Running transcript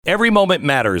Every moment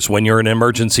matters when you're in an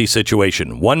emergency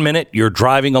situation. 1 minute, you're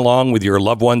driving along with your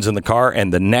loved ones in the car,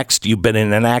 and the next, you've been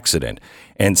in an accident,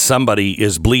 and somebody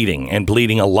is bleeding, and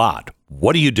bleeding a lot.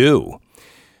 What do?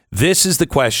 This is the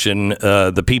question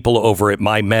the people over at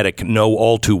My Medic know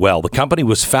all too well. The company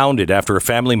was founded after a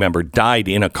family member died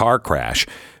in a car crash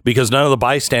because none of the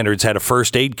bystanders had a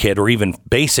first aid kit or even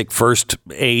basic first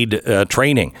aid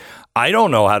training. I don't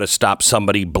know how to stop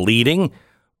somebody bleeding.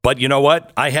 But you know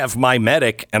what? I have My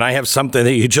Medic, and I have something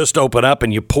that you just open up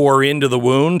and you pour into the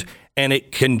wound, and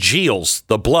it congeals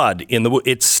the blood in the wound.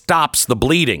 It stops the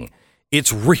bleeding.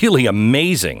 It's really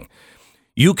amazing.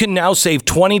 You can now save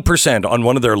 20% on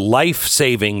one of their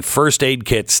life-saving first aid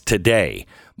kits today.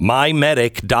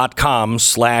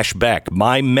 MyMedic.com/Beck.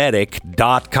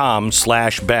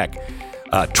 MyMedic.com/Beck.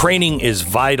 Training is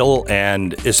vital,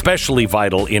 and especially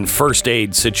vital in first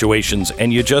aid situations,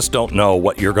 and you just don't know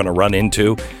what you're going to run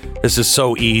into. This is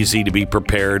so easy to be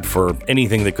prepared for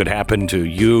anything that could happen to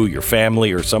you, your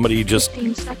family, or somebody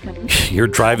you're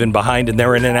driving behind and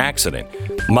they're in an accident.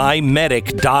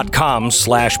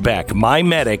 MyMedic.com/Beck.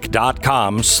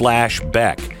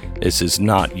 MyMedic.com/Beck. This is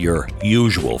not your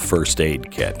usual first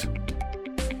aid kit.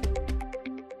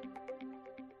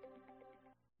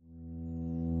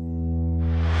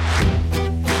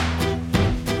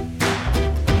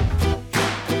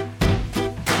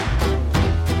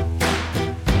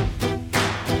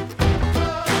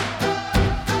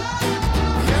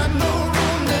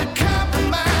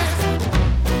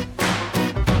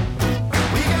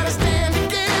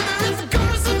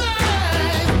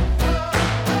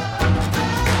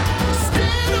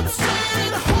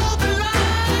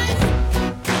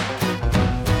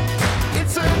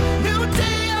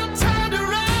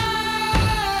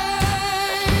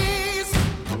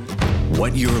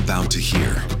 What you're about to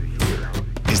hear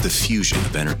is the fusion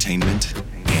of entertainment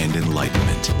and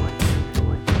enlightenment.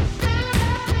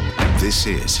 This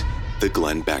is the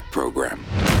Glenn Beck Program.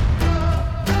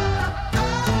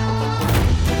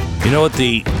 You know what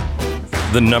the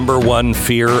number one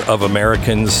fear of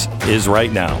Americans is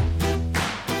right now?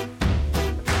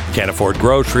 Can't afford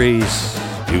groceries.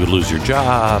 You would lose your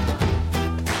job.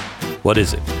 What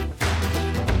is it?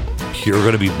 You're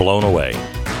going to be blown away.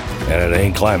 And it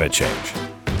ain't climate change.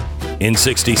 In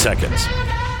 60 seconds.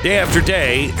 Day after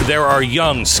day, there are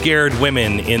young, scared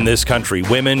women in this country,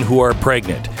 women who are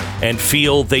pregnant and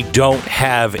feel they don't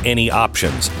have any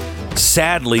options.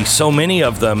 Sadly, so many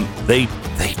of them, they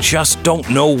just don't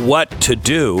know what to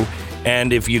do.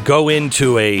 And if you go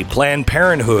into a Planned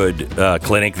Parenthood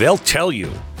clinic, they'll tell you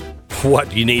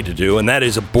what you need to do, and that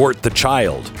is abort the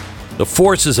child. The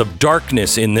forces of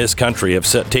darkness in this country have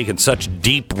taken such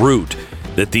deep root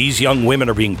that these young women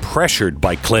are being pressured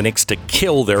by clinics to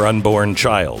kill their unborn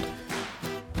child.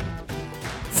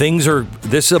 This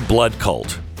is a blood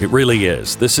cult. It really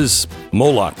is. This is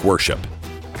Moloch worship.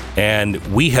 And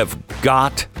we have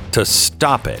got to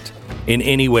stop it in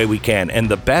any way we can. And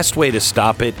the best way to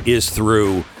stop it is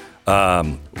through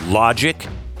logic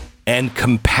and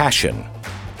compassion.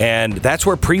 And that's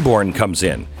where preborn comes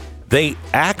in. They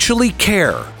actually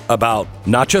care about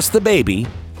not just the baby,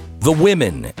 the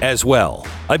women as well.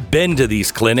 I've been to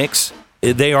these clinics.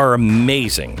 They are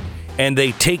amazing. And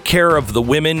they take care of the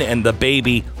women and the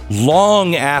baby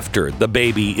long after the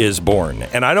baby is born.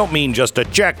 And I don't mean just a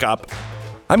checkup.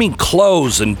 I mean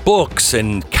clothes and books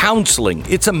and counseling.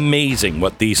 It's amazing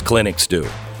what these clinics do.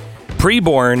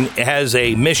 Preborn has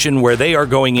a mission where they are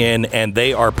going in and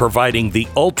they are providing the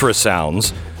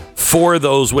ultrasounds for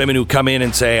those women who come in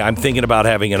and say, I'm thinking about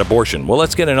having an abortion. Well,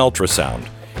 let's get an ultrasound.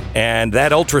 And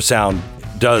that ultrasound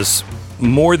does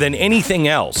more than anything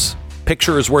else.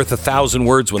 Picture is worth 1,000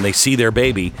 words. When they see their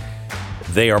baby,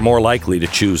 they are more likely to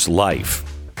choose life.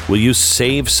 Will you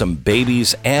save some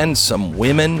babies and some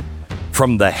women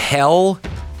from the hell?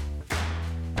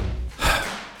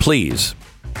 Please,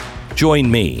 join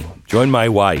me, join my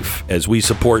wife as we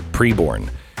support Preborn.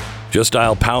 Just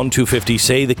dial pound 250,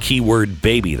 say the keyword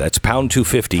baby. That's pound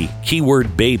 250,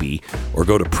 keyword baby, or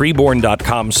go to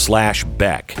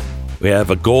preborn.com/Beck. We have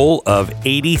a goal of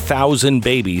 80,000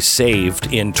 babies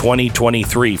saved in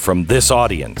 2023 from this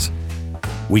audience.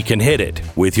 We can hit it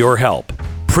with your help.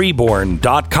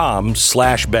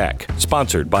 Preborn.com/Beck.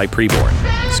 Sponsored by Preborn.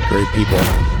 It's great people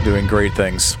doing great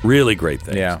things. Really great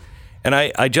things. Yeah. And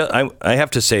I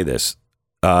have to say this.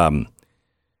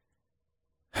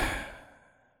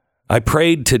 I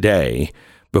prayed today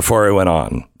before I went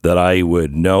on that I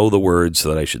would know the words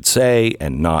that I should say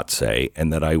and not say,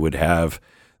 and that I would have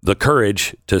the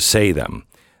courage to say them.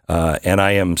 And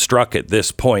I am struck at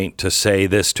this point to say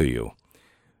this to you.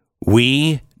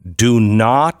 We do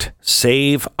not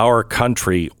save our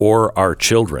country or our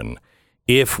children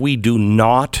if we do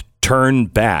not turn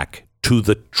back to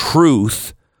the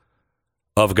truth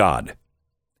of God.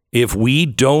 If we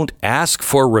don't ask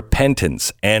for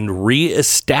repentance and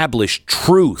reestablish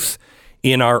truth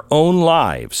in our own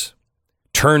lives,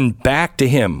 turn back to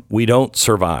Him, we don't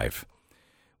survive.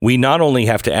 We not only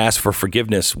have to ask for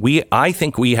forgiveness, I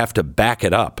think we have to back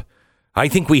it up. I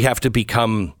think we have to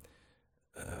become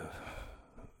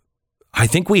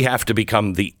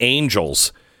the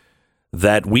angels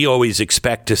that we always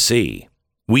expect to see.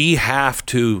 We have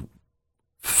to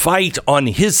fight on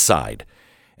His side.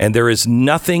 And there is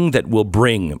nothing that will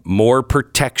bring more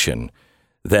protection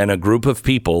than a group of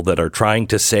people that are trying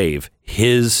to save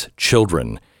His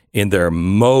children in their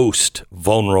most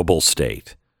vulnerable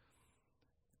state.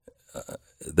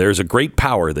 There's a great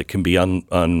power that can be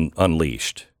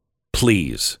unleashed.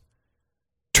 Please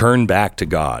turn back to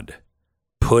God.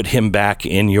 Put Him back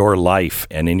in your life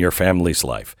and in your family's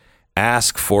life.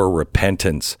 Ask for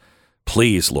repentance.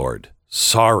 Please, Lord,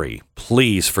 sorry.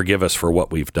 Please forgive us for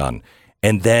what we've done.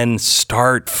 And then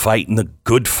start fighting the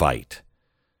good fight.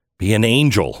 Be an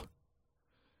angel.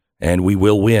 And we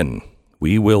will win.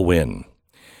 We will win.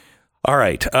 All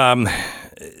right.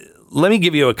 Let me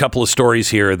give you a couple of stories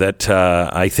here that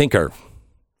I think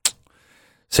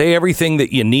say everything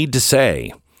that you need to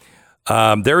say.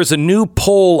 There is a new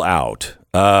poll out,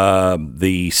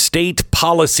 the State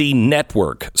Policy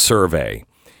Network survey,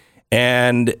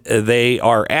 and they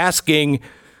are asking,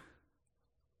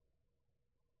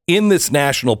 in this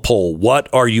national poll, what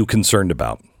are you concerned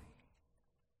about?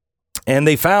 And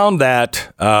they found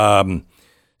that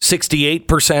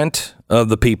 68% of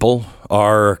the people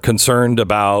are concerned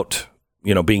about,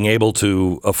 being able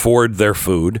to afford their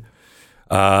food.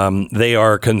 They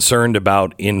are concerned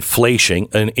about inflation.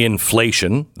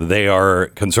 They are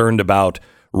concerned about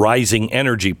rising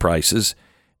energy prices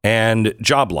and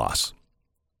job loss.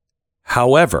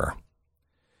 However,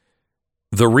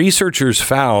 the researchers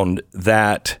found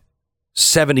that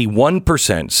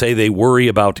 71% say they worry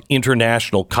about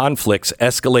international conflicts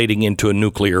escalating into a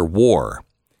nuclear war.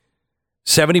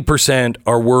 70%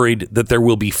 are worried that there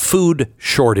will be food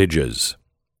shortages.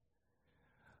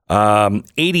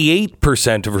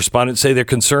 88% of respondents say they're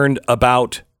concerned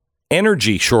about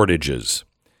energy shortages.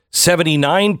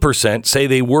 79% say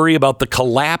they worry about the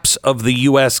collapse of the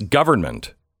U.S.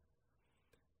 government.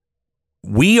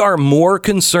 We are more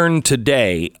concerned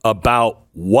today about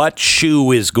what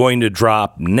shoe is going to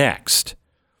drop next.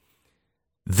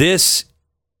 This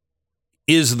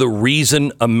is the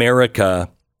reason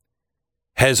America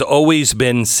has always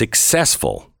been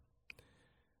successful.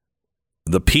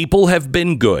 The people have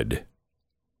been good.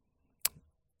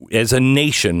 As a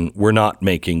nation, we're not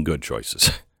making good choices.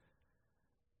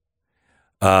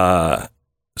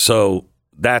 So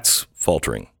that's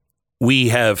faltering. We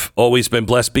have always been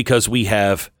blessed because we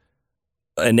have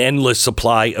an endless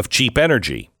supply of cheap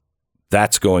energy.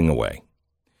 That's going away.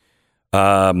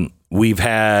 We've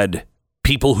had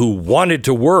people who wanted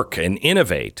to work and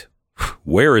innovate.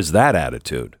 Where is that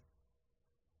attitude?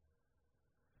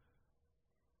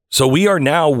 So we are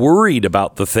now worried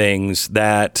about the things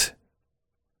that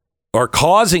are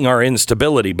causing our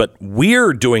instability, but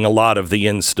we're doing a lot of the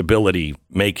instability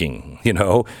making.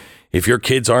 If your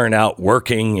kids aren't out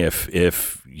working,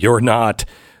 if you're not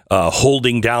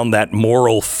holding down that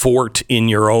moral fort in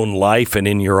your own life and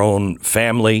in your own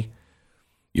family,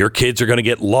 your kids are going to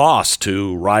get lost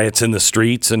to riots in the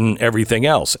streets and everything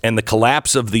else. And the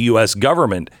collapse of the U.S.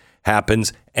 government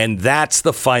happens, and that's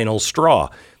the final straw.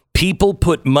 People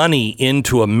put money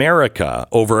into America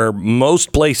over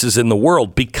most places in the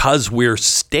world because we're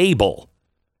stable.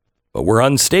 But we're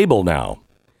unstable now.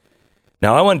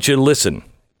 Now, I want you to listen,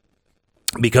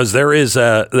 because there is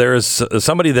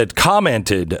somebody that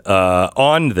commented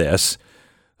on this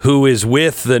who is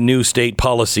with the new State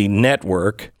Policy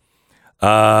Network,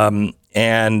 and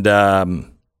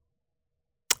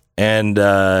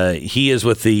he is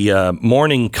with the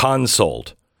Morning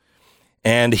Consult.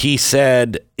 And he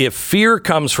said, if fear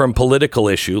comes from political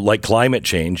issue like climate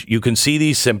change, you can see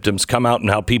these symptoms come out in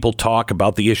how people talk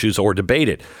about the issues or debate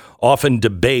it. Often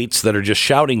debates that are just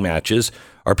shouting matches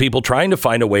are people trying to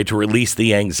find a way to release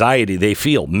the anxiety they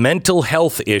feel. Mental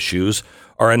health issues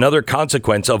are another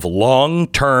consequence of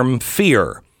long-term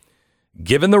fear.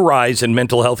 Given the rise in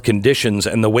mental health conditions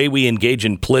and the way we engage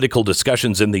in political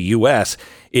discussions in the U.S.,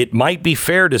 it might be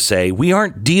fair to say we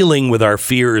aren't dealing with our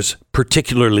fears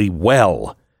particularly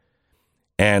well.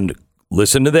 And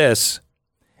listen to this,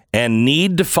 and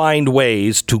need to find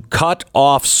ways to cut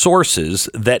off sources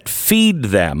that feed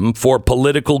them for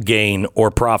political gain or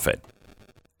profit.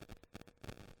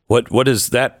 What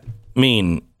does that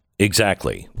mean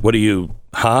exactly? What do you,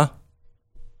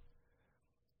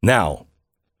 Now,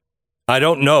 I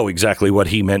don't know exactly what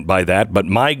he meant by that, but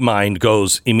my mind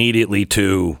goes immediately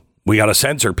to, we got to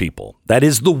censor people. That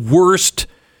is the worst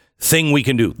thing we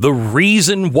can do. The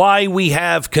reason why we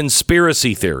have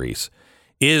conspiracy theories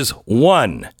is,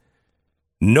 1,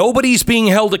 nobody's being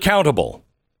held accountable.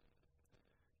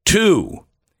 2,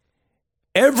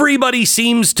 everybody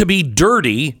seems to be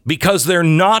dirty because they're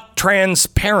not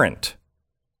transparent.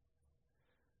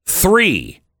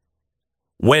 3,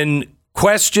 when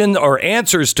question or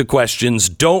answers to questions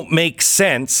don't make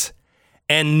sense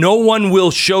and no one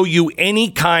will show you any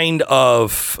kind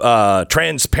of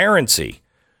transparency.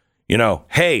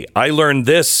 Hey, I learned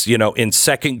this, in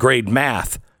second grade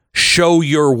math. Show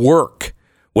your work.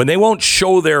 When they won't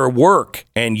show their work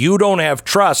and you don't have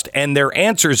trust and their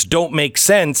answers don't make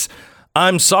sense,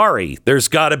 I'm sorry, there's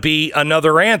got to be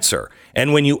another answer.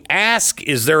 And when you ask,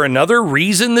 is there another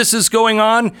reason this is going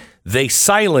on? They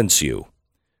silence you.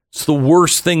 It's the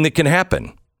worst thing that can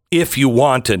happen if you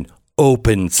want an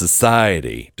open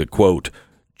society, to quote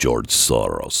George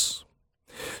Soros.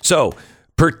 So,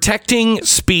 Protecting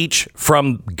Speech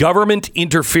from Government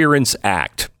Interference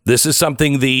Act. This is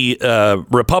something the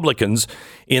Republicans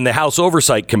in the House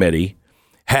Oversight Committee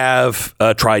have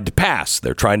tried to pass.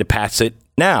 They're trying to pass it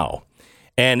now.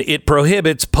 And it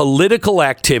prohibits political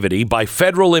activity by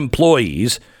federal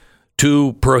employees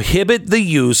to prohibit the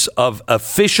use of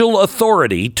official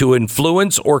authority to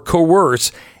influence or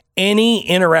coerce any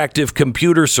interactive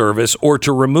computer service or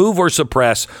to remove or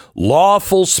suppress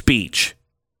lawful speech.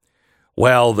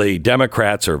 Well, the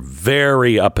Democrats are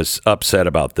very upset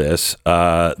about this.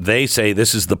 They say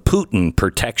this is the Putin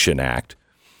Protection Act.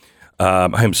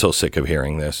 I'm so sick of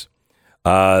hearing this.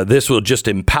 This will just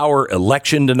empower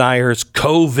election deniers,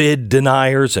 COVID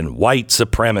deniers, and white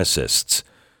supremacists.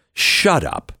 Shut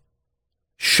up.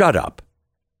 Shut up.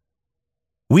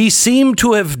 We seem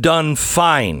to have done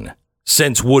fine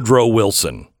since Woodrow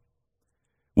Wilson.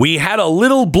 We had a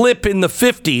little blip in the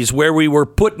 50s where we were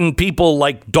putting people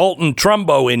like Dalton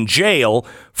Trumbo in jail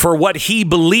for what he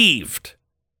believed.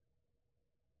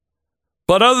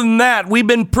 But other than that, we've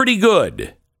been pretty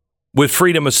good with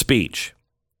freedom of speech.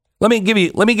 Let me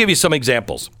give you some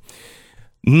examples.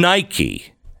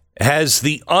 Nike has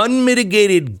the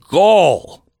unmitigated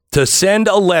gall to send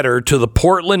a letter to the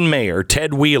Portland mayor,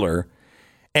 Ted Wheeler,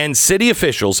 and city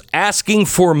officials asking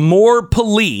for more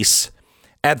police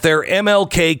at their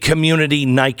MLK Community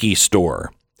Nike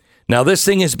store. Now, this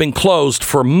thing has been closed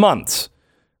for months.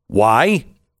 Why?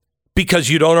 Because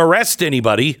you don't arrest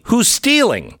anybody who's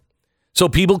stealing. So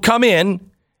people come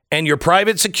in and your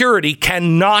private security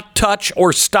cannot touch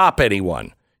or stop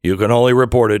anyone. You can only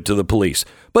report it to the police.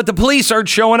 But the police aren't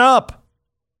showing up.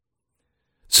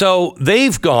 So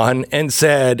they've gone and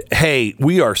said, hey,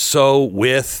 we are so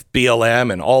with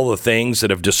BLM and all the things that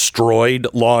have destroyed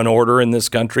law and order in this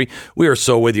country. We are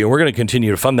so with you. We're going to continue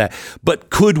to fund that. But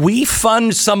could we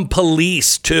fund some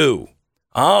police too?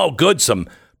 Oh, good. Some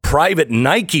private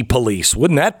Nike police.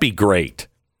 Wouldn't that be great?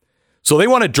 So they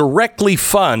want to directly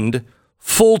fund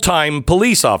full-time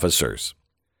police officers.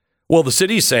 Well, the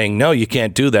city's saying, no, you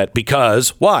can't do that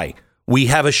because why? We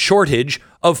have a shortage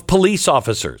of police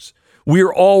officers.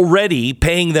 We're already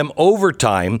paying them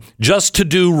overtime just to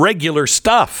do regular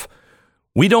stuff.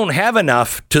 We don't have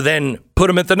enough to then put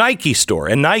them at the Nike store.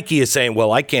 And Nike is saying,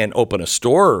 well, I can't open a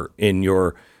store in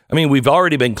your... we've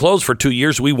already been closed for 2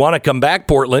 years. We want to come back,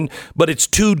 Portland, but it's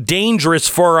too dangerous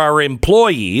for our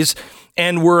employees,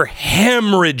 and we're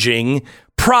hemorrhaging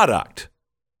product.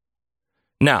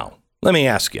 Now, let me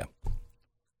ask you,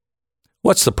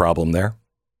 what's the problem there?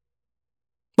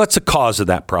 What's the cause of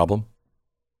that problem?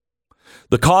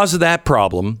 The cause of that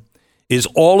problem is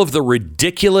all of the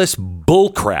ridiculous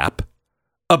bullcrap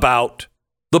about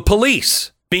the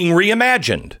police being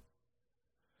reimagined,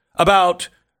 about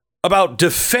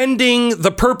defending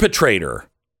the perpetrator.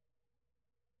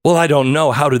 Well, I don't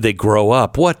know. How did they grow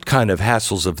up? What kind of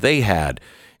hassles have they had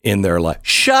in their life?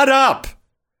 Shut up.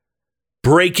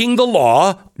 Breaking the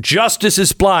law, justice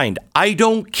is blind. I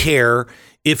don't care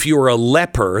if you're a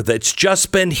leper that's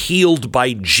just been healed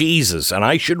by Jesus, and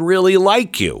I should really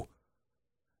like you.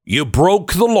 You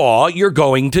broke the law, you're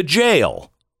going to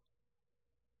jail.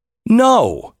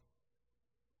 No.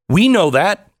 We know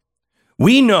that.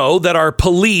 We know that our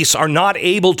police are not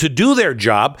able to do their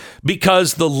job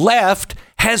because the left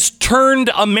has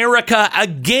turned America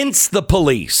against the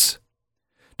police.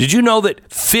 Did you know that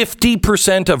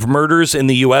 50% of murders in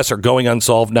the U.S. are going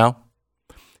unsolved now?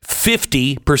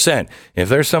 50%. If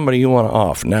there's somebody you want to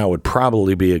off, now would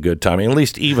probably be a good time. At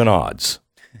least even odds.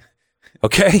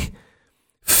 Okay?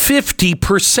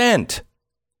 50%.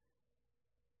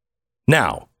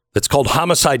 Now, that's called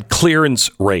homicide clearance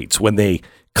rates when they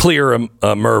clear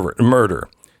a murder,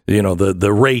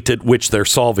 the rate at which they're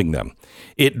solving them.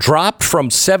 It dropped from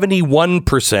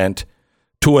 71%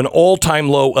 to an all-time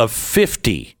low of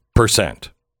 50%.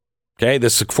 Okay,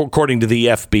 this is according to the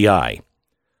FBI.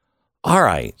 All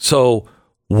right, so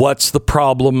what's the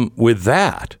problem with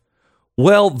that?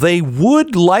 Well, they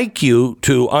would like you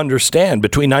to understand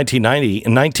between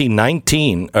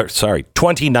 2019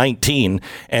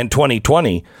 and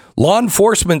 2020, law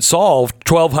enforcement solved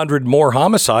 1,200 more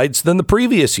homicides than the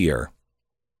previous year.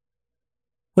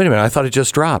 Wait a minute, I thought it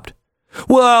just dropped.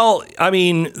 Well, I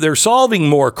mean, they're solving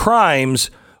more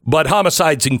crimes, but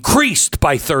homicides increased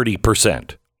by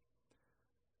 30%.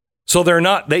 So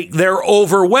they're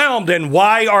overwhelmed. And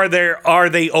why are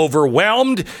they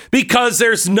overwhelmed? Because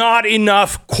there's not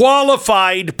enough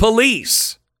qualified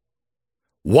police.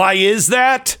 Why is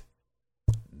that?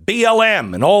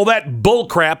 BLM and all that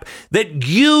bullcrap that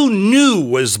you knew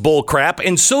was bullcrap,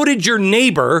 and so did your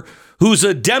neighbor who's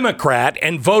a Democrat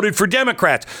and voted for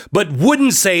Democrats, but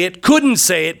wouldn't say it, couldn't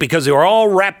say it because they were all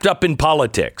wrapped up in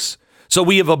politics. So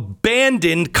we have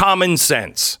abandoned common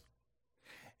sense.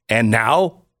 And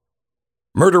now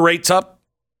murder rate's up,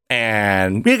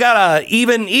 and you got a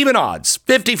even odds,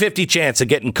 50-50 chance of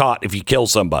getting caught if you kill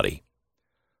somebody.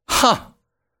 Huh.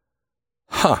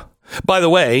 By the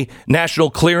way, national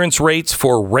clearance rates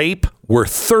for rape were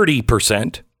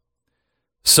 30%.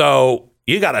 So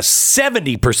you got a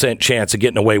 70% chance of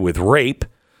getting away with rape.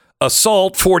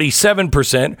 Assault,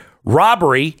 47%.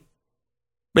 Robbery,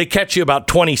 they catch you about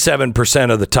 27%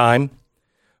 of the time.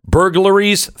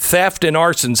 Burglaries, theft, and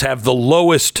arsons have the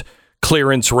lowest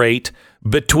clearance rate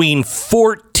between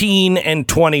 14 and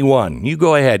 21. You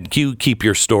go ahead. You keep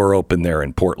your store open there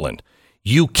in Portland.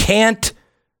 You can't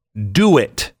do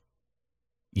it.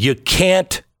 You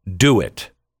can't do it.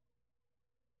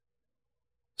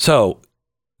 So,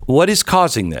 what is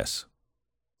causing this?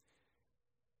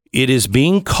 It is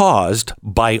being caused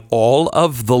by all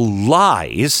of the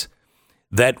lies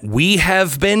that we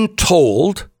have been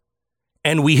told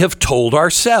and we have told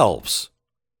ourselves.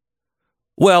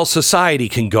 Well, society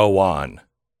can go on.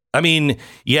 I mean,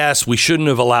 yes, we shouldn't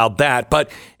have allowed that, but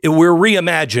we're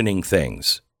reimagining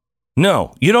things.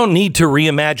 No, you don't need to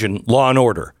reimagine Law and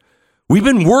Order. We've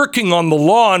been working on the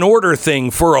Law and Order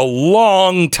thing for a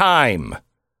long time.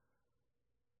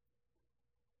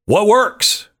 What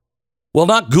works? Well,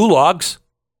 not gulags.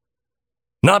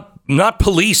 Not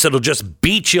police that'll just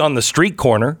beat you on the street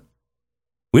corner.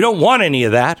 We don't want any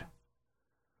of that.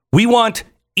 We want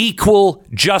equal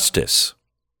justice.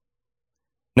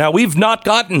 Now, we've not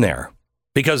gotten there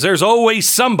because there's always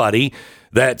somebody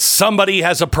that somebody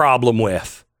has a problem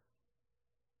with.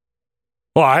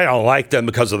 Well, I don't like them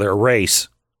because of their race.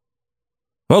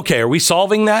 Okay, are we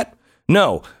solving that?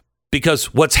 No,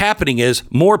 because what's happening is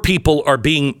more people are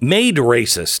being made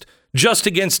racist just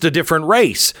against a different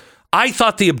race. I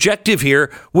thought the objective here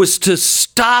was to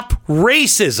stop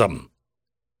racism.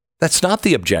 That's not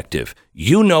the objective.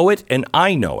 You know it and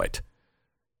I know it.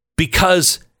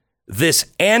 Because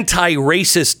this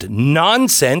anti-racist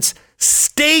nonsense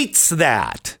states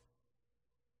that.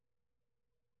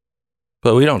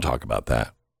 But we don't talk about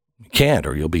that. You can't,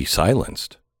 or you'll be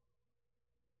silenced.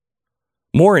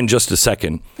 More in just a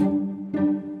second.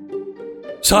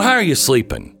 So how are you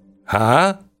sleeping?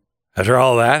 Huh? After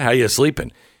all that, how are you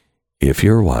sleeping? If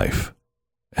your wife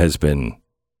has been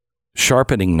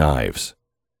sharpening knives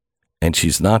and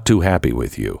she's not too happy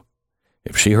with you,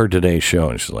 if she heard today's show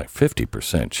and she's like,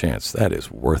 50% chance, that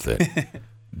is worth it.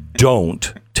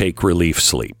 Don't take relief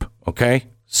sleep, okay?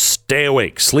 Stay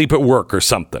awake, sleep at work or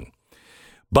something.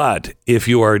 But if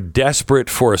you are desperate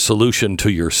for a solution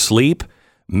to your sleep,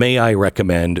 may I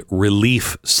recommend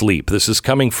Relief Sleep. This is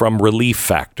coming from Relief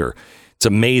Factor. It's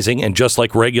amazing. And just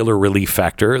like regular Relief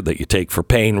Factor that you take for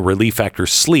pain, Relief Factor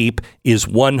Sleep is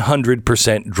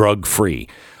 100% drug-free.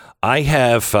 I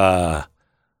have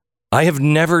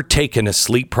never taken a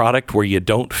sleep product where you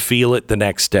don't feel it the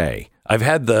next day. I've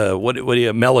had the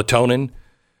melatonin,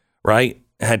 right?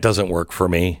 That doesn't work for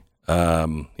me.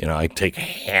 I take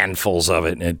handfuls of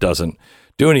it and it doesn't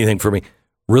do anything for me.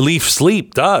 Relief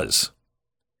Sleep does.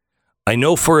 I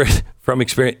know from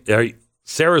experience.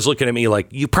 Sarah's looking at me like,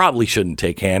 you probably shouldn't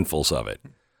take handfuls of it.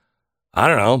 I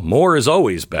don't know. More is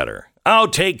always better. I'll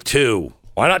take 2.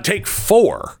 Why not take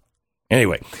 4?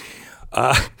 Anyway,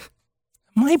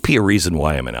 might be a reason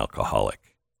why I'm an alcoholic.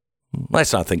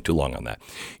 Let's not think too long on that.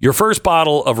 Your first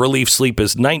bottle of Relief Sleep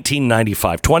is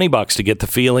 $19.95, $20 to get the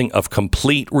feeling of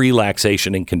complete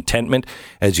relaxation and contentment.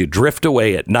 As you drift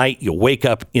away at night, you'll wake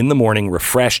up in the morning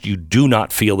refreshed. You do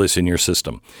not feel this in your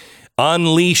system.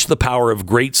 Unleash the power of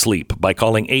great sleep by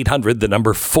calling 800, the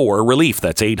number 4 relief.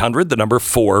 That's 800, the number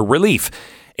 4 relief.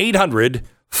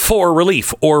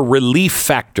 800-4RELIEF or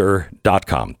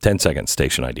relieffactor.com. 10 seconds,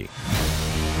 station ID.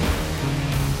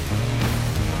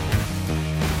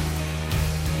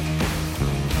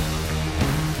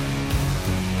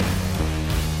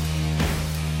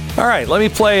 All right, let me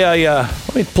play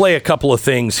a couple of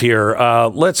things here.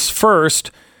 Let's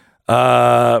first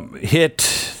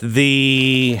hit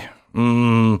the.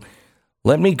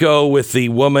 Let me go with the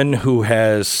woman who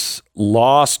has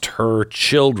lost her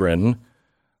children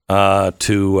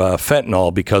to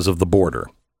fentanyl because of the border.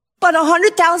 But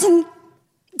 100,000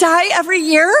 die every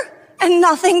year, and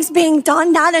nothing's being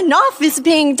done. Not enough is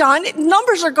being done.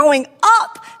 Numbers are going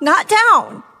up, not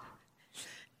down.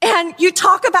 And you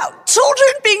talk about children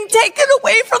being taken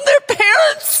away from their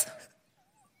parents.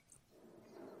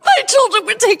 My children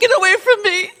were taken away from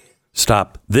me.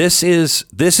 Stop. This is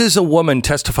a woman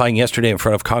testifying yesterday in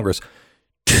front of Congress.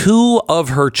 2 of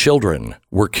her children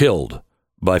were killed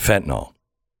by fentanyl.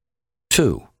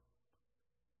 2.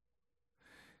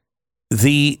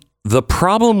 The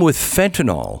problem with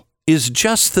fentanyl is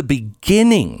just the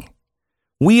beginning.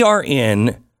 We are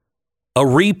in a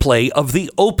replay of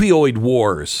the opioid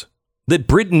wars that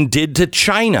Britain did to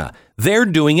China. They're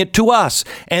doing it to us,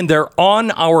 and they're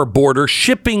on our border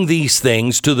shipping these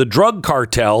things to the drug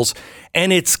cartels,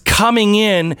 and it's coming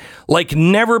in like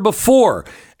never before.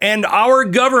 And our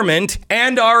government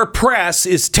and our press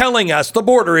is telling us the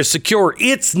border is secure.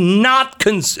 It's not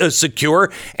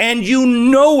secure, and you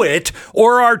know it,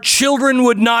 or our children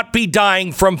would not be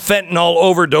dying from fentanyl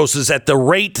overdoses at the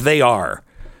rate they are.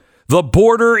 The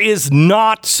border is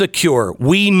not secure.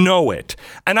 We know it.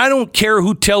 And I don't care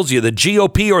who tells you, the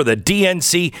GOP or the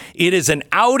DNC, it is an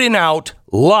out-and-out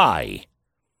lie.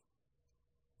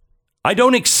 I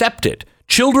don't accept it.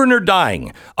 Children are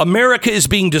dying. America is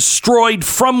being destroyed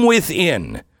from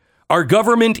within. Our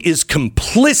government is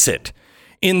complicit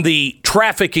in the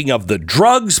trafficking of the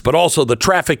drugs, but also the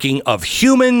trafficking of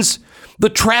humans. The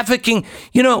trafficking,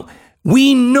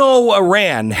 we know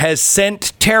Iran has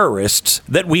sent terrorists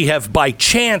that we have by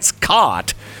chance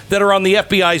caught that are on the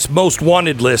FBI's most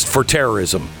wanted list for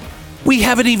terrorism. We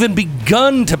haven't even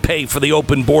begun to pay for the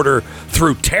open border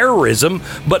through terrorism,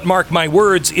 but mark my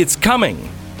words, it's coming.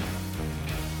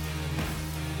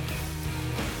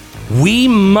 We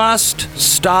must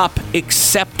stop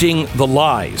accepting the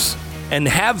lies and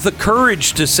have the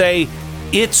courage to say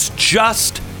it's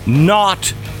just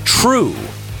not true.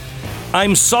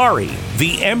 I'm sorry,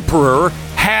 the emperor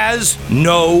has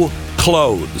no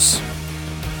clothes.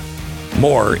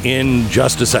 More in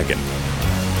just a second.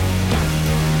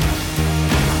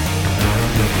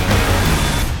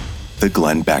 The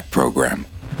Glenn Beck Program.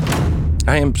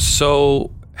 I am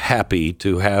so happy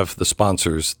to have the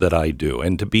sponsors that I do,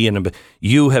 and to be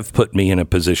you have put me in a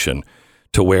position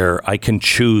to where I can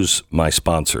choose my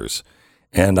sponsors,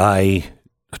 and I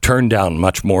turn down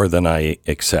much more than I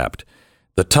accept.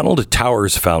 The Tunnel to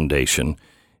Towers Foundation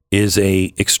is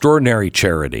an extraordinary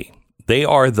charity. They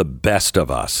are the best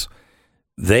of us.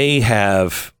 They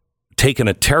have taken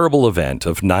a terrible event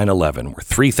of 9/11 where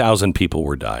 3,000 people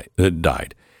were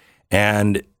died,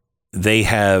 and they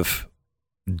have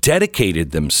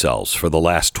dedicated themselves for the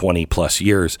last 20 plus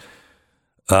years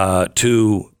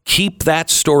to keep that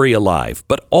story alive,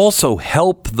 but also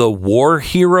help the war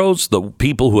heroes, the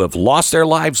people who have lost their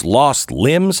lives, lost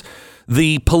limbs,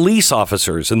 the police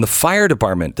officers and the fire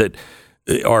department that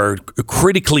are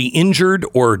critically injured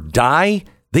or die.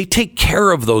 They take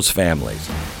care of those families,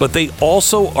 but they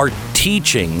also are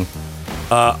teaching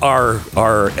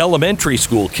our elementary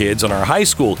school kids and our high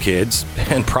school kids,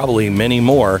 and probably many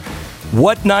more,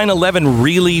 what 9/11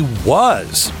 really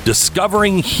was,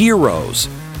 discovering heroes.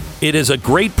 It is a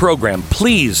great program.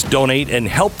 Please donate and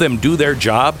help them do their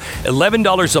job.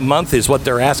 $11 a month is what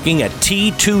they're asking at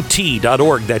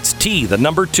T2T.org. That's T, the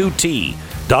number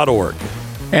 2T.org.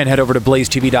 And head over to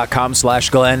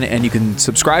blazetv.com/Glenn, and you can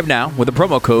subscribe now with the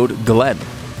promo code Glenn.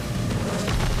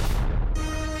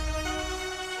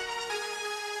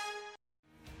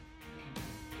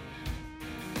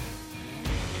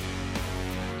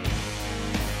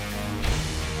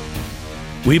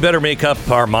 We better make up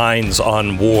our minds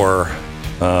on war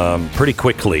pretty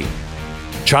quickly.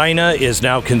 China is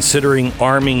now considering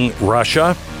arming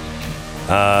Russia.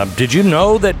 Did you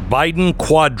know that Biden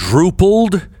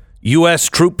quadrupled U.S.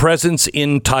 troop presence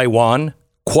in Taiwan?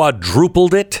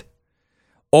 Quadrupled it.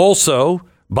 Also,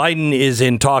 Biden is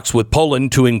in talks with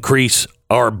Poland to increase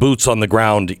our boots on the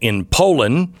ground in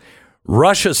Poland.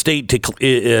 Russia state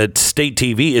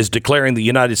TV is declaring the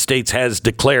United States has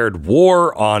declared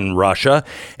war on Russia.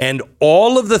 And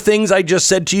all of the things I just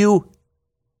said to you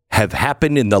have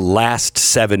happened in the last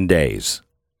 7 days.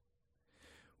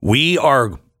 We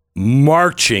are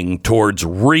marching towards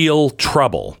real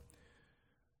trouble.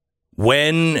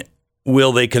 When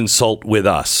will they consult with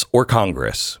us or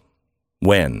Congress?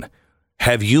 When?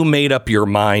 Have you made up your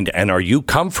mind, and are you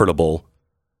comfortable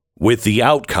with the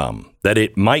outcome that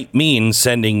it might mean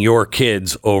sending your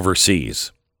kids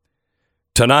overseas?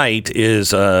 Tonight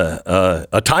is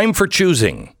a time for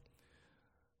choosing.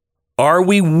 Are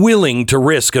we willing to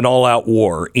risk an all-out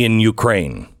war in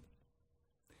Ukraine?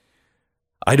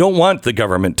 I don't want the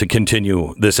government to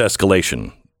continue this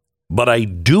escalation, but I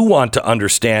do want to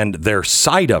understand their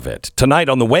side of it. Tonight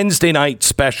on the Wednesday night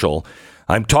special,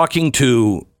 I'm talking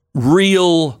to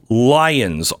real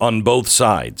lions on both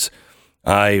sides.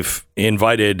 I've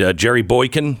invited Jerry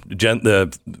Boykin,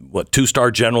 the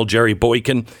two-star General Jerry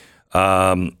Boykin,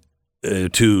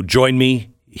 to join me.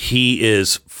 He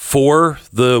is for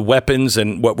the weapons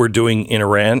and what we're doing in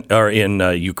Iran or in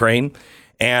Ukraine,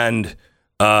 and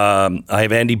I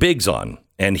have Andy Biggs on,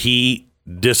 and he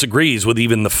disagrees with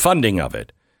even the funding of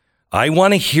it. I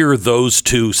want to hear those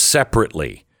two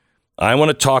separately. I want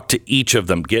to talk to each of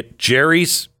them, get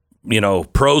Jerry's,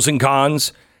 pros and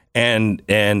cons, and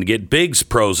get Biggs'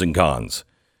 pros and cons,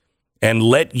 and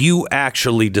let you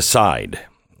actually decide.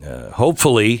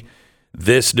 Hopefully,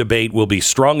 this debate will be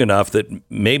strong enough that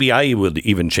maybe I would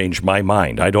even change my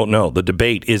mind. I don't know. The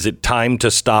debate, is it time to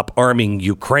stop arming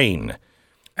Ukraine?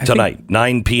 Tonight,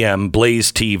 9 p.m.,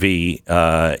 Blaze TV.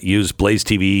 Use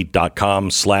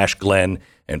blazetv.com/Glenn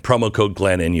and promo code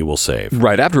Glenn, and you will save.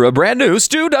 Right after a brand new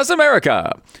Stu Does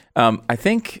America. I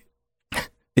think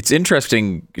it's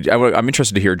interesting. I'm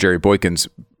interested to hear Jerry Boykin's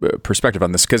perspective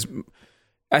on this, because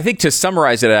I think to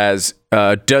summarize it as,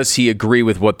 does he agree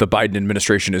with what the Biden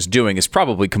administration is doing is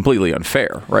probably completely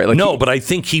unfair, right? But I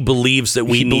think he believes that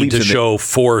we need to show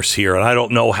force here, and I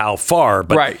don't know how far,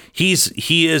 but he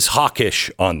is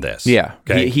hawkish on this. Yeah,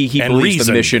 okay? He believes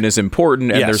the mission is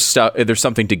important, and there's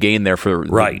something to gain there for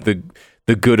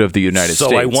the good of the United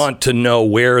States. So I want to know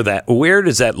where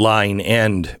does that line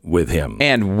end with him?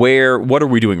 And what are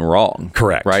we doing wrong?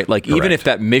 Correct. Right? Even if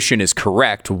that mission is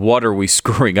correct, what are we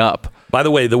screwing up? By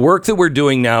the way, the work that we're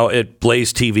doing now at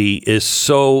Blaze TV is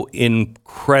so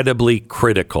incredibly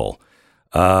critical.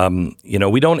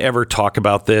 We don't ever talk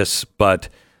about this, but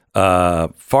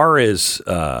far as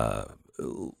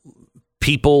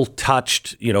people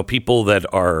touched, people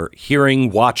that are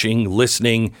hearing, watching,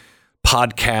 listening,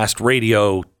 podcast,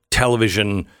 radio,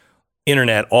 television,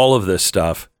 internet, all of this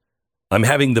stuff, I'm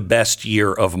having the best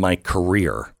year of my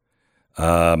career.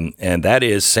 And that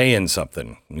is saying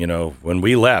something. When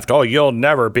we left, you'll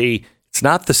never be. It's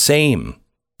not the same.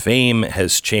 Fame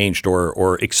has changed,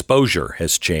 or exposure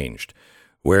has changed,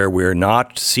 where we're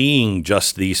not seeing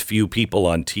just these few people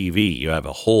on TV. You have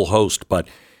a whole host, but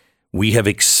we have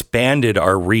expanded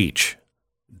our reach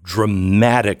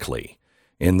dramatically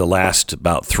in the last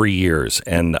about 3 years.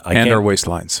 And our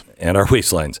waistlines.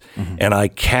 Mm-hmm. And I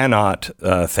cannot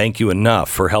thank you enough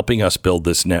for helping us build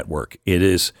this network.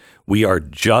 We are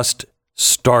just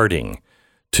starting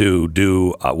to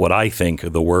do what I think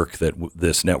the work that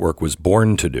this network was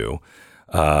born to do.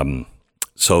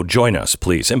 So join us,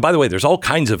 please. And by the way, there's all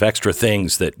kinds of extra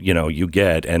things that, you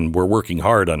get, and we're working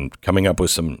hard on coming up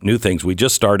with some new things. We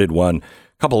just started one a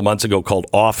couple of months ago called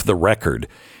Off the Record.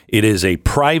 It is a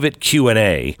private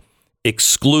Q&A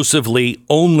exclusively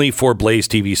only for Blaze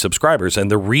TV subscribers.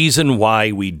 And the reason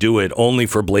why we do it only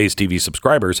for Blaze TV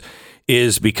subscribers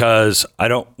is because I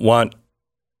don't want,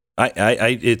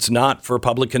 it's not for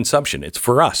public consumption. It's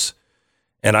for us.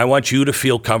 And I want you to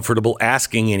feel comfortable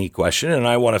asking any question, and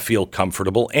I want to feel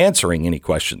comfortable answering any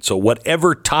question. So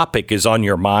whatever topic is on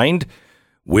your mind,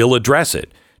 we'll address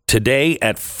it. Today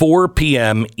at 4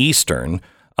 p.m. Eastern,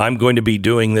 I'm going to be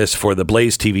doing this for the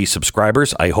Blaze TV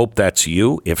subscribers. I hope that's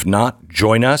you. If not,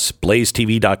 join us,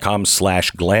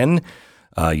 blazetv.com/Glenn.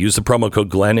 Use the promo code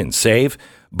Glenn and save.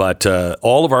 But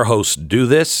all of our hosts do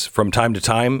this from time to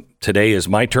time. Today is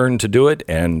my turn to do it,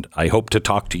 and I hope to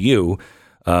talk to you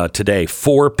today,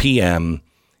 4 p.m.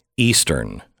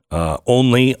 Eastern,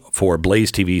 only for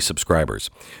Blaze TV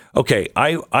subscribers. Okay,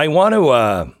 I want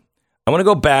to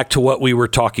go back to what we were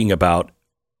talking about.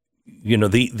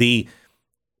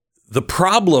 The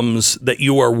problems that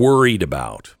you are worried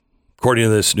about, according to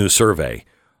this new survey,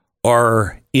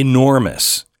 are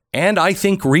enormous and I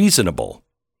think reasonable.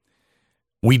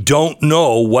 We don't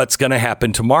know what's going to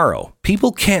happen tomorrow.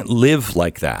 People can't live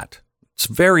like that.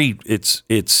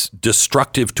 It's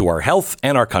destructive to our health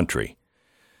and our country.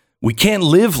 We can't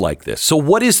live like this. So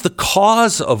what is the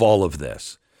cause of all of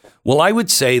this? Well, I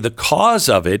would say the cause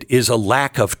of it is a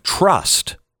lack of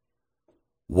trust.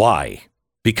 Why?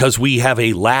 Because we have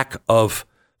a lack of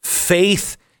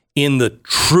faith in the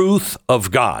truth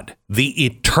of God, the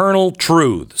eternal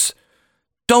truths.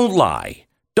 Don't lie.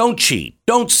 Don't cheat.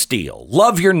 Don't steal.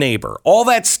 Love your neighbor. All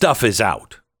that stuff is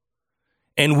out.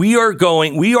 And we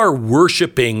are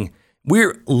worshiping,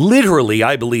 we're literally,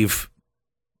 I believe,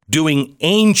 doing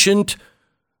ancient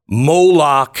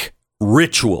Moloch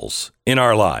rituals in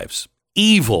our lives.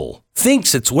 Evil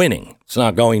thinks it's winning. It's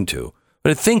not going to,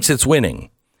 but it thinks it's winning.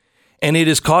 And it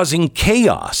is causing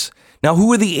chaos. Now,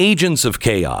 who are the agents of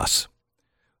chaos?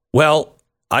 Well,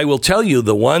 I will tell you,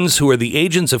 the ones who are the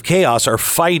agents of chaos are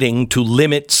fighting to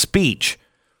limit speech.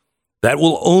 That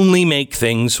will only make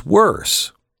things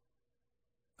worse.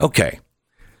 Okay.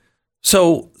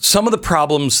 So some of the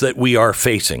problems that we are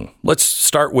facing, let's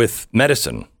start with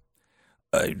medicine.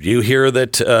 You hear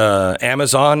that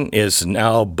Amazon is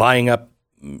now buying up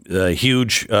a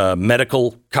huge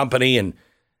medical company, and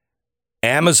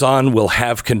Amazon will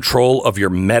have control of your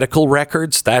medical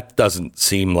records. That doesn't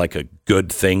seem like a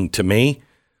good thing to me,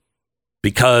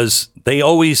 because they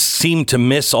always seem to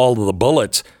miss all of the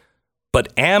bullets.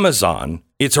 But Amazon,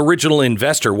 its original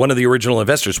investor, one of the original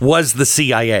investors, was the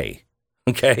CIA.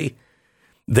 Okay?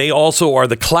 They also are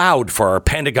the cloud for our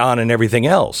Pentagon and everything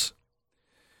else.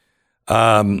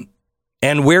 And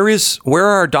where are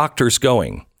our doctors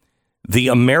going? The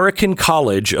American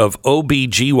College of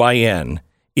OBGYN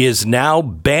is now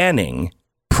banning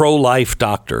pro-life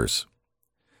doctors.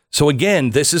 So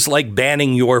again, this is like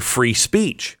banning your free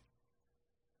speech.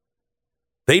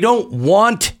 They don't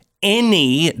want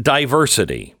any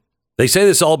diversity. They say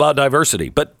this is all about diversity,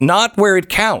 but not where it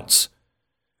counts.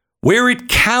 Where it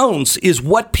counts is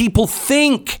what people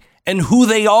think and who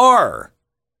they are.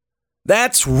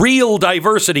 That's real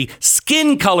diversity.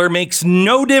 Skin color makes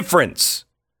no difference.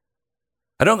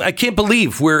 I can't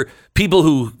believe we're people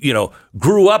who,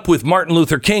 grew up with Martin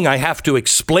Luther King. I have to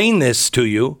explain this to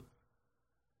you.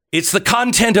 It's the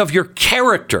content of your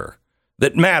character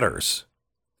that matters.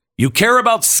 You care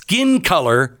about skin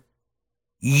color,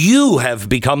 you have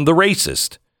become the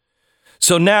racist.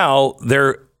 So now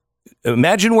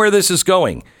imagine where this is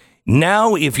going.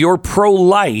 Now, if you're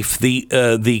pro-life,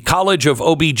 the College of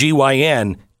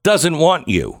OBGYN doesn't want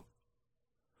you.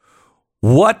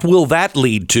 What will that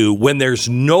lead to when there's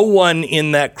no one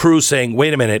in that crew saying,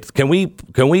 wait a minute, can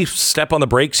we step on the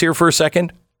brakes here for a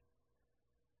second?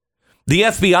 The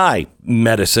FBI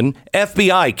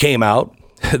came out.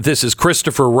 This is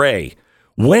Christopher Wray.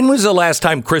 When was the last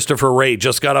time Christopher Wray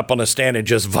just got up on a stand and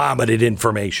just vomited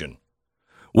information?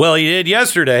 Well, he did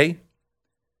yesterday.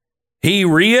 He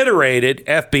reiterated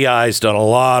FBI's done a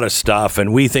lot of stuff,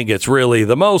 and we think it's really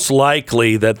the most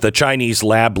likely that the Chinese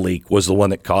lab leak was the one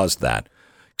that caused that.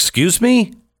 Excuse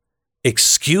me?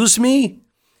 Excuse me?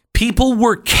 People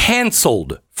were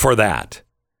canceled for that.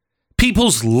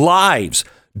 People's lives,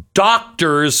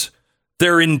 doctors,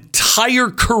 their entire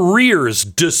careers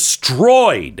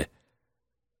destroyed.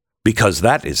 Because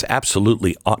that is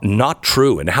absolutely not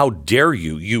true. And how dare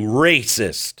you, you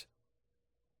racist?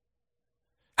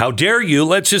 How dare you?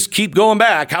 Let's just keep going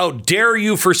back. How dare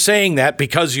you for saying that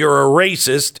because you're a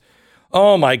racist?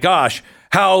 Oh, my gosh.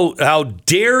 How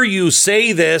dare you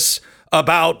say this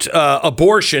about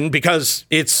abortion because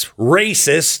it's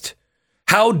racist?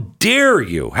 How dare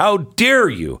you? How dare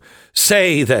you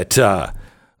say that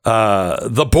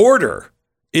the border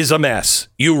is a mess,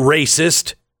 you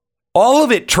racist? All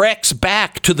of it tracks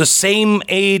back to the same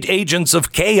agents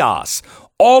of chaos.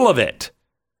 All of it.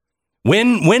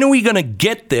 When are we going to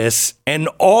get this? And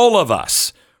all of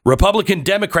us, Republican,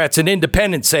 Democrats, and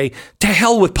independents, say, to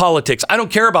hell with politics. I don't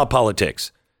care about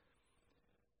politics.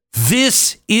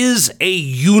 This is a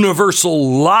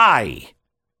universal lie.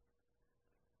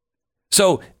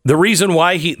 So the reason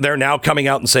why they're now coming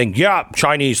out and saying, yeah,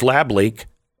 Chinese lab leak,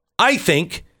 I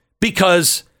think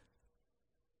because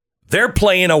they're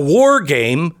playing a war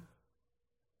game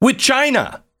with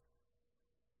China.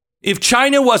 If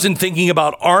China wasn't thinking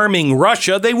about arming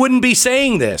Russia, they wouldn't be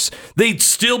saying this. They'd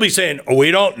still be saying, oh,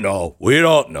 we don't know. We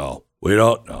don't know. We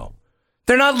don't know.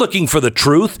 They're not looking for the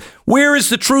truth. Where is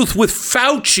the truth with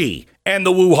Fauci and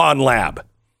the Wuhan lab?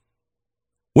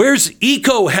 Where's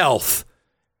EcoHealth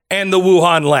and the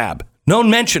Wuhan lab? No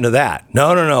mention of that.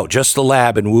 No. Just the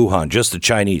lab in Wuhan. Just the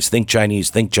Chinese. Think Chinese.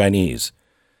 Think Chinese.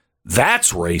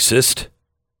 That's racist.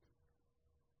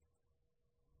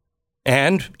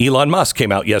 And Elon Musk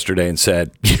came out yesterday and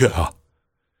said, yeah.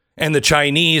 And the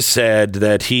Chinese said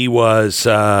that he was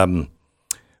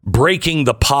breaking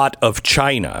the pot of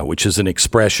China, which is an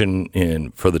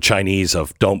expression for the Chinese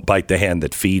of don't bite the hand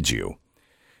that feeds you.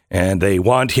 And they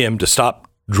want him to stop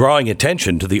drawing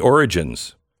attention to the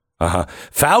origins.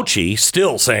 Fauci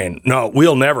still saying, no,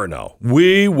 we'll never know.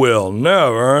 We will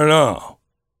never know.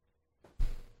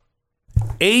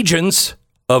 Agents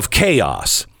of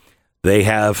chaos. They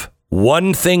have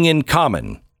one thing in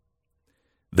common.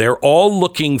 They're all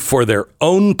looking for their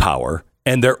own power,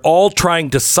 and they're all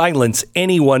trying to silence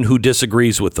anyone who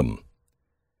disagrees with them.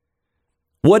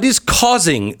 What is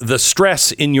causing the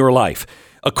stress in your life?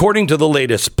 According to the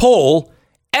latest poll,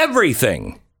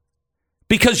 everything.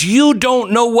 Because you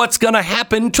don't know what's going to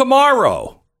happen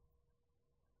tomorrow.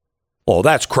 Oh,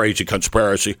 that's crazy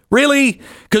conspiracy. Really?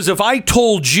 Because if I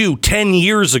told you 10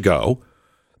 years ago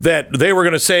that they were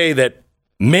going to say that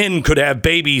men could have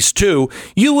babies too,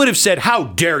 you would have said, how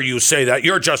dare you say that?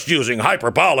 You're just using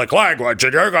hyperbolic language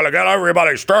and you're going to get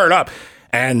everybody stirred up.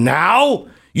 And now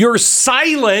you're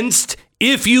silenced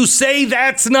if you say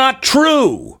that's not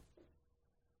true.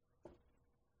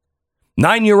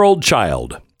 9-year-old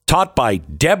child taught by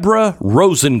Deborah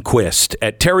Rosenquist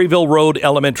at Terryville Road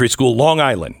Elementary School, Long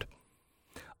Island,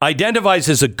 identifies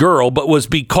as a girl but was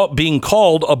being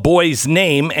called a boy's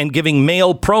name and giving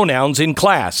male pronouns in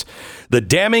class. The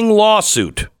damning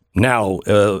lawsuit, now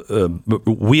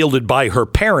wielded by her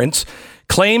parents,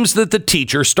 claims that the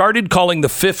teacher started calling the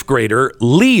 5th grader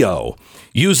Leo,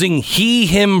 using he,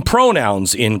 him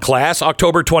pronouns in class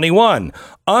October 21,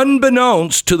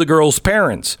 unbeknownst to the girl's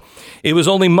parents. It was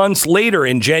only months later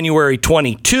in January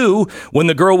 22 when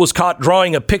the girl was caught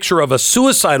drawing a picture of a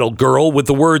suicidal girl with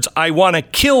the words, I want to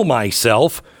kill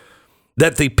myself,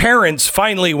 that the parents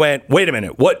finally went, wait a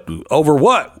minute, what, over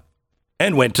what?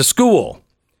 And went to school.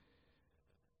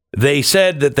 They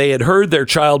said that they had heard their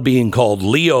child being called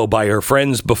Leo by her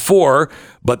friends before,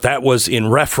 but that was in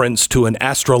reference to an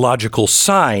astrological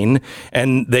sign,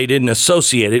 and they didn't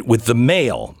associate it with the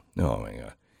male. Oh, my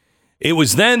God. It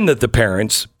was then that the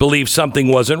parents believed something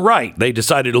wasn't right. They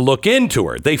decided to look into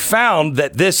her. They found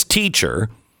that this teacher,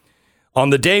 on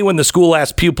the day when the school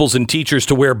asked pupils and teachers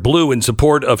to wear blue in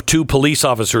support of 2 police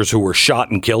officers who were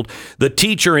shot and killed, the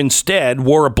teacher instead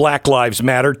wore a Black Lives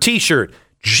Matter t-shirt.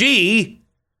 Gee,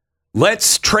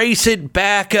 let's trace it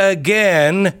back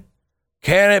again.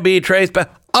 Can it be traced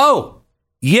back? Oh,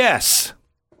 yes.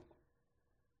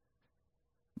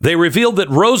 They revealed that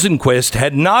Rosenquist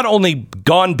had not only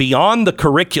gone beyond the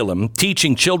curriculum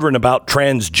teaching children about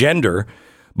transgender,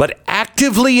 but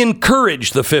actively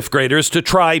encouraged the 5th graders to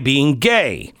try being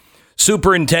gay.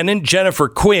 Superintendent Jennifer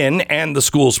Quinn and the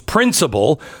school's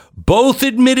principal both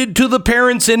admitted to the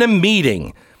parents in a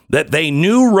meeting that they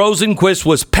knew Rosenquist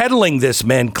was peddling this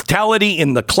mentality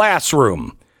in the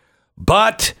classroom.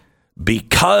 But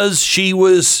because she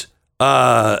was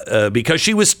tenured,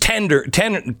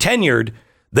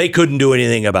 they couldn't do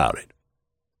anything about it.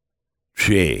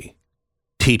 Gee,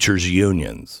 teachers'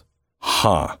 unions.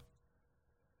 Huh.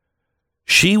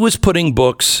 She was putting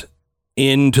books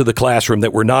into the classroom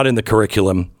that were not in the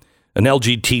curriculum. An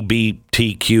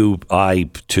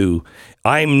LGBTQI2.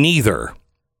 I'm neither.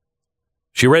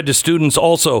 She read to students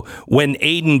also When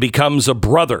Aiden Becomes a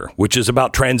Brother, which is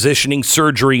about transitioning,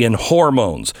 surgery, and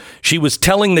hormones. She was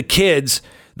telling the kids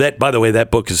that, by the way,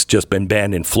 that book has just been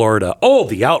banned in Florida. Oh,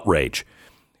 the outrage.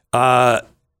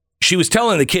 She was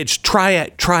telling the kids,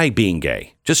 try being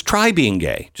gay. Just try being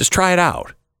gay. Just try it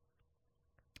out.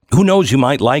 Who knows, you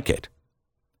might like it.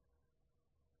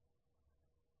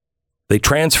 They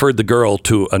transferred the girl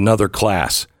to another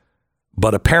class,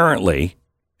 but apparently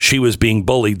she was being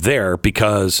bullied there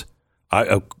because,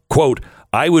 quote,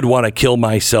 I would want to kill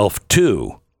myself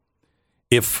too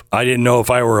if I didn't know if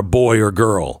I were a boy or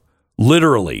girl.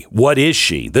 Literally, what is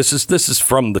she? This is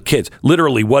from the kids.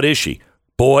 Literally, what is she?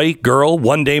 Boy, girl,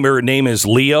 one day her name is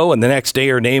Leo, and the next day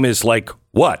her name is like,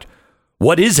 what?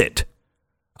 What is it?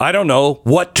 I don't know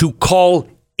what to call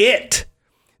it.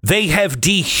 They have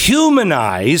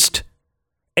dehumanized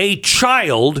a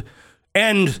child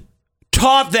and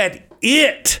taught that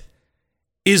it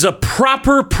is a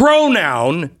proper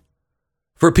pronoun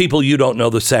for people you don't know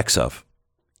the sex of.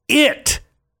 It.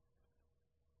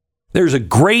 There's a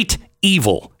great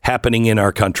evil happening in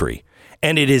our country,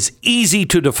 and it is easy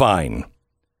to define.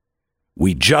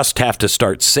 We just have to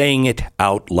start saying it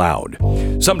out loud.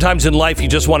 Sometimes in life, you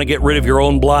just want to get rid of your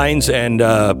own blinds and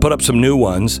put up some new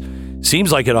ones.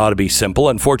 Seems like it ought to be simple.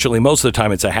 Unfortunately, most of the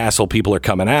time it's a hassle. People are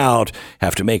coming out,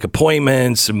 have to make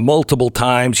appointments multiple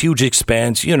times, huge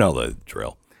expense. You know the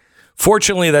drill.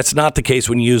 Fortunately, that's not the case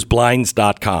when you use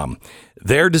Blinds.com.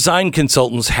 Their design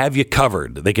consultants have you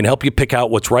covered. They can help you pick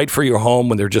out what's right for your home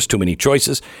when there are just too many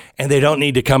choices, and they don't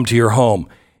need to come to your home.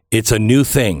 It's a new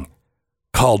thing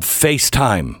called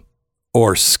FaceTime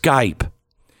or Skype.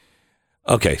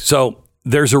 Okay, so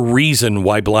there's a reason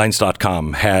why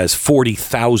Blinds.com has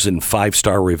 40,000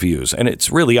 five-star reviews, and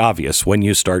it's really obvious when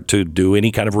you start to do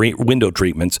any kind of window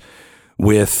treatments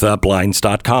with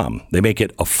Blinds.com. They make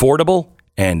it affordable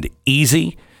and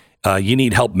easy. You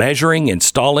need help measuring,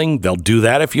 installing, they'll do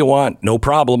that if you want, no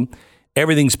problem.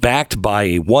 Everything's backed by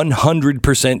a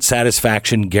 100%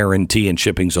 satisfaction guarantee, and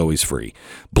shipping's always free.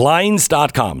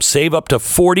 Blinds.com. Save up to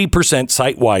 40%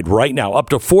 site-wide right now. Up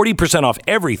to 40% off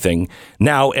everything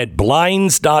now at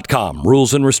Blinds.com.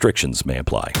 Rules and restrictions may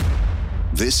apply.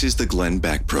 This is the Glenn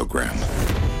Beck Program.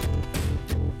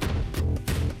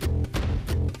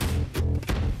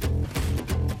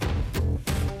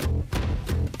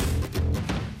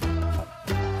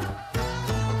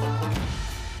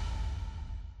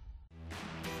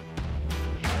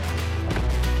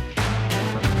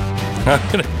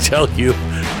 I'm going to tell you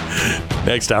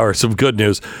next hour some good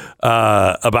news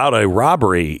about a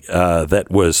robbery that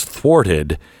was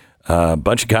thwarted. A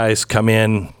bunch of guys come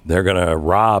in. They're going to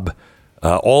rob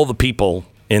all the people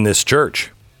in this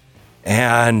church.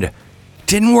 And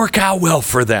didn't work out well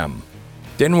for them.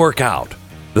 Didn't work out.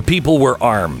 The people were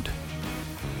armed,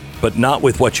 but not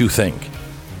with what you think.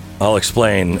 I'll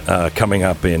explain coming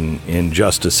up in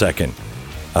just a second.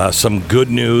 Some good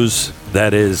news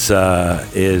that is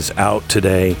out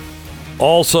today.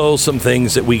 Also, some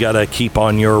things that we got to keep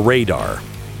on your radar.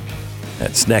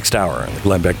 That's next hour on the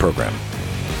Glenn Beck Program.